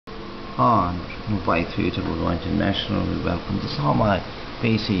on Y311 International. Welcome. This is how my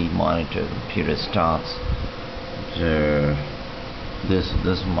PC monitor computer starts. This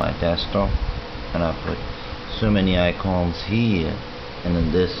is my desktop, and I put so many icons here, and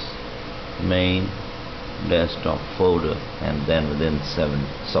in this main desktop folder, and then within 7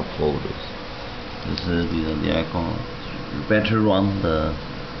 subfolders. These are the icons. Better run the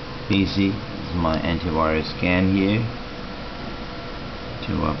PC. This is my antivirus scan here.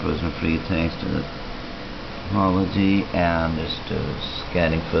 To our personal free thanks to the technology, and just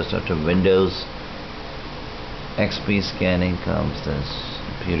scanning first after Windows XP scanning comes this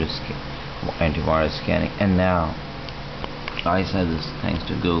computer antivirus scanning, and now I said this thanks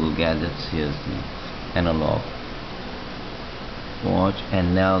to Google Gadgets. Here's the analog watch,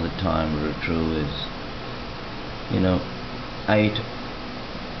 and now the time retro is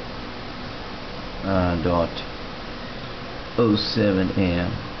 8:07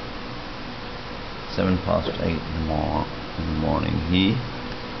 a.m. 7 past 8 in the morning here.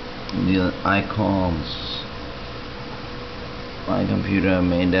 The icons, my computer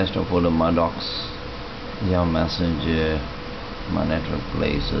main desktop folder, my docs, Yahoo Messenger, my network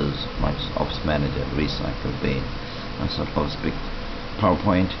places, Microsoft Office Manager, Recycle Bin, Microsoft Office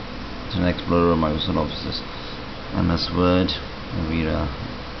PowerPoint, Internet Explorer, Microsoft Office, MS Word, Avira,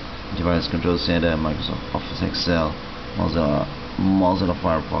 Device Control Center, Microsoft Office Excel, Mozilla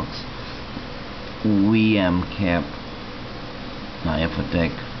Firefox, VMCap,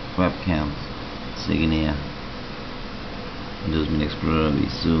 Infotech, webcams, Signia, Windows Media Explorer,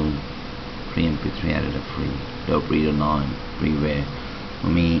 Zoom, free MP3 editor, free Dope Reader 9, freeware. For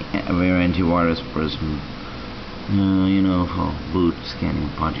me, Avira antivirus person, for boot scanning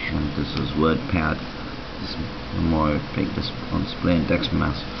partition. This is WordPad. This more pick this on display and text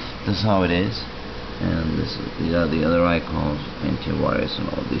mask. This is how it is, and these are the other icons, antivirus and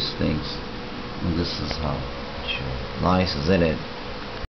all these things. And this is how. Nice, isn't it?